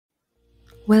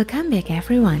Welcome back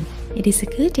everyone. It is a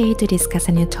good day to discuss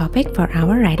a new topic for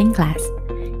our writing class.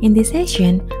 In this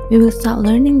session, we will start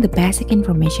learning the basic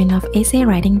information of essay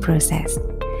writing process.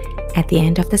 At the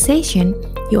end of the session,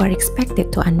 you are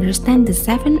expected to understand the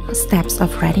 7 steps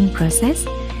of writing process,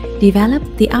 develop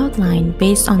the outline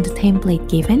based on the template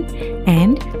given,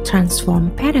 and transform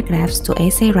paragraphs to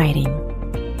essay writing.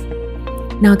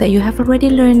 Now that you have already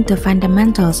learned the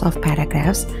fundamentals of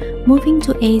paragraphs, moving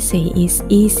to essay is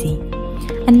easy.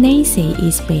 An essay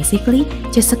is basically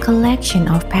just a collection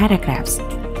of paragraphs.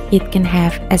 It can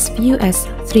have as few as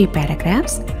 3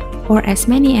 paragraphs or as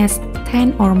many as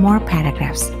 10 or more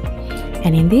paragraphs.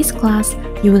 And in this class,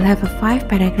 you will have a 5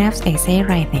 paragraphs essay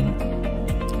writing.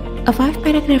 A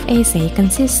 5-paragraph essay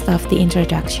consists of the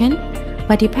introduction,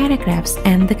 body paragraphs,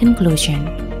 and the conclusion.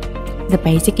 The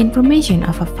basic information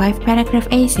of a 5-paragraph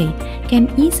essay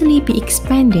can easily be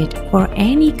expanded for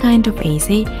any kind of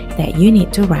essay that you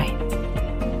need to write.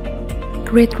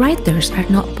 Great writers are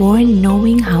not born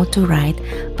knowing how to write,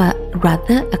 but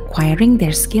rather acquiring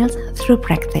their skills through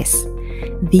practice.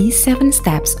 These 7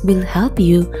 steps will help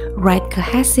you write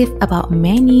cohesive about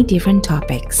many different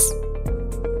topics.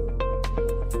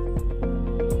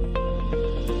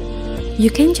 You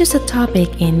can choose a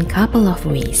topic in a couple of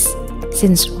ways.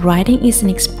 Since writing is an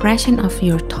expression of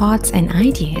your thoughts and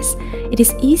ideas, it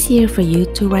is easier for you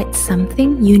to write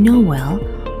something you know well,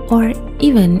 or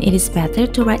even it is better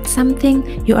to write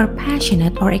something you are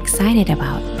passionate or excited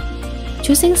about.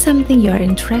 Choosing something you are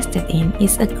interested in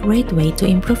is a great way to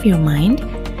improve your mind,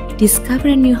 discover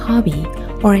a new hobby,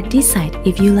 or decide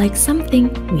if you like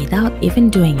something without even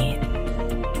doing it.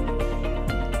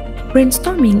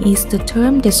 Brainstorming is the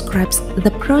term describes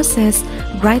the process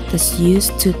writers use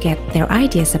to get their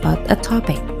ideas about a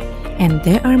topic, and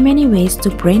there are many ways to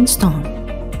brainstorm.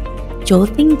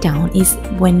 Jotting down is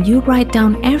when you write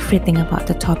down everything about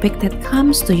the topic that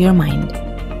comes to your mind.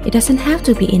 It doesn't have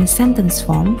to be in sentence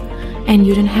form, and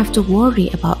you don't have to worry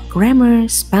about grammar,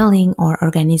 spelling, or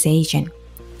organization.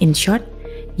 In short,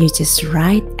 you just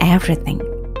write everything.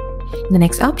 The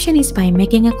next option is by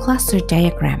making a cluster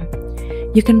diagram.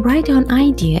 You can write down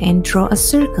idea and draw a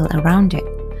circle around it.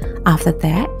 After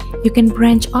that, you can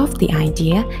branch off the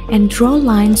idea and draw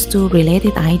lines to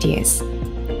related ideas.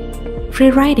 Free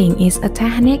writing is a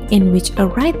technique in which a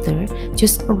writer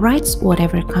just writes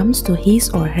whatever comes to his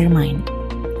or her mind.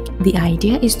 The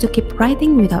idea is to keep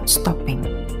writing without stopping.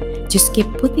 Just keep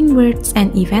putting words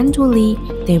and eventually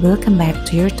they will come back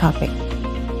to your topic.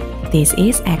 This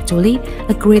is actually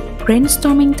a great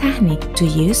brainstorming technique to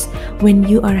use when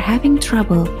you are having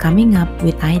trouble coming up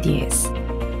with ideas.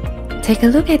 Take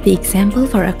a look at the example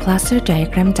for a cluster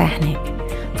diagram technique.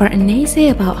 For an essay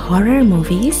about horror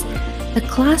movies, a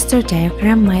cluster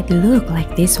diagram might look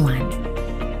like this one.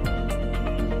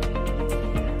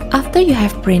 After you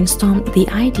have brainstormed the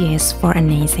ideas for an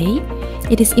essay,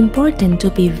 it is important to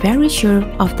be very sure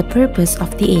of the purpose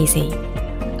of the essay.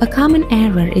 A common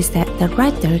error is that the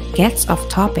writer gets off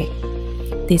topic.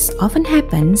 This often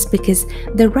happens because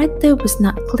the writer was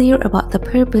not clear about the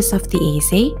purpose of the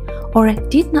essay or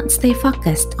did not stay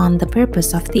focused on the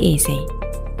purpose of the essay.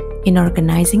 In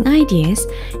organizing ideas,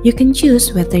 you can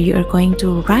choose whether you are going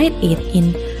to write it in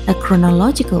a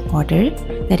chronological order,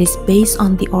 that is based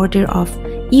on the order of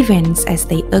events as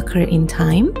they occur in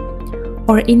time,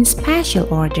 or in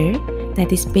spatial order,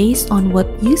 that is based on what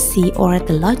you see or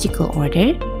the logical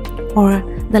order, or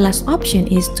the last option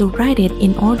is to write it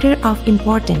in order of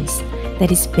importance,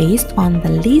 that is based on the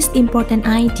least important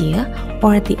idea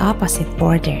or the opposite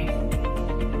order.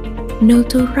 No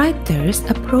two writers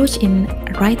approach in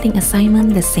writing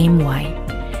assignment the same way.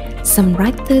 Some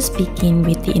writers begin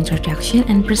with the introduction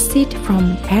and proceed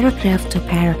from paragraph to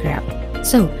paragraph.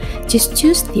 So, just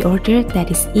choose the order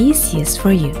that is easiest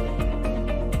for you.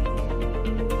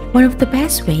 One of the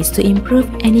best ways to improve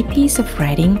any piece of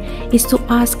writing is to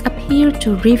ask a peer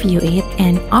to review it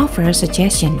and offer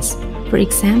suggestions. For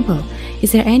example,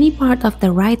 is there any part of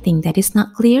the writing that is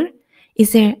not clear?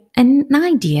 Is there an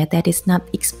idea that is not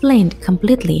explained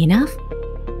completely enough?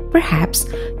 Perhaps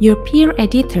your peer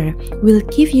editor will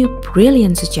give you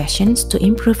brilliant suggestions to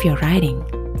improve your writing.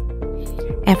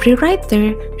 Every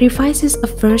writer revises a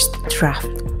first draft.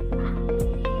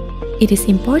 It is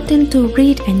important to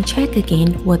read and check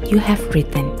again what you have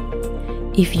written.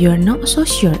 If you are not so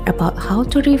sure about how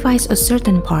to revise a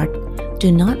certain part,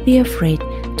 do not be afraid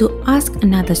to ask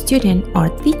another student or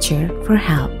teacher for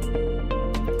help.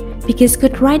 Because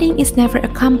good writing is never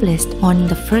accomplished on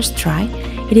the first try,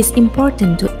 it is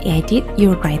important to edit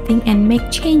your writing and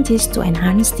make changes to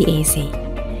enhance the essay.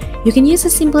 You can use a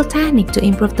simple technique to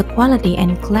improve the quality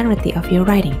and clarity of your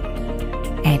writing.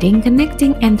 adding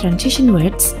connecting and transition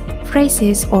words,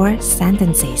 phrases, or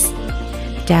sentences.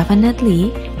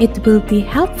 Definitely, it will be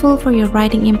helpful for your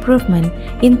writing improvement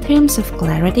in terms of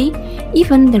clarity,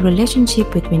 even the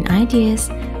relationship between ideas,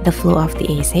 the flow of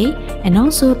the essay, and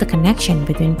also the connection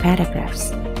between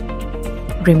paragraphs.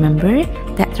 Remember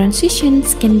that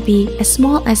transitions can be as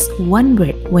small as one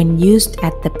word when used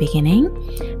at the beginning,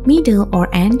 middle, or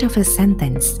end of a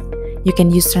sentence. You can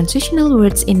use transitional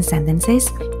words in sentences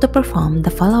to perform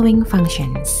the following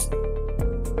functions.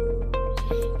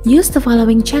 Use the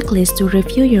following checklist to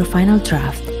review your final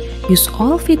draft. Use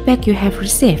all feedback you have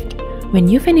received. When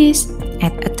you finish,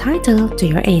 add a title to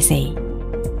your essay.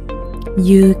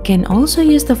 You can also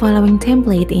use the following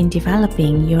template in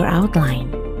developing your outline.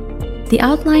 The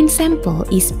outline sample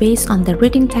is based on the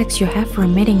reading text you have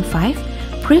from Meeting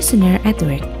 5, Prisoner at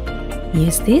Work.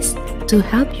 Use this to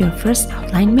help your first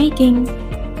outline making.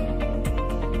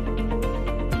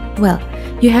 Well,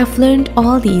 you have learned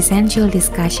all the essential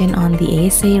discussion on the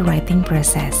essay writing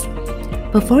process.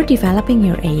 Before developing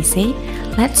your essay,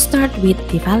 let's start with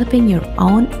developing your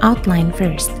own outline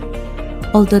first.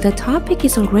 Although the topic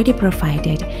is already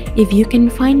provided, if you can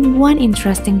find one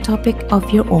interesting topic of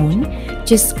your own,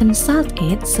 just consult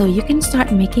it so you can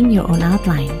start making your own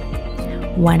outline.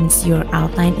 Once your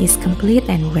outline is complete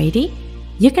and ready,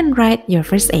 you can write your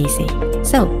first essay.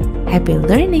 So, happy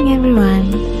learning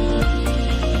everyone!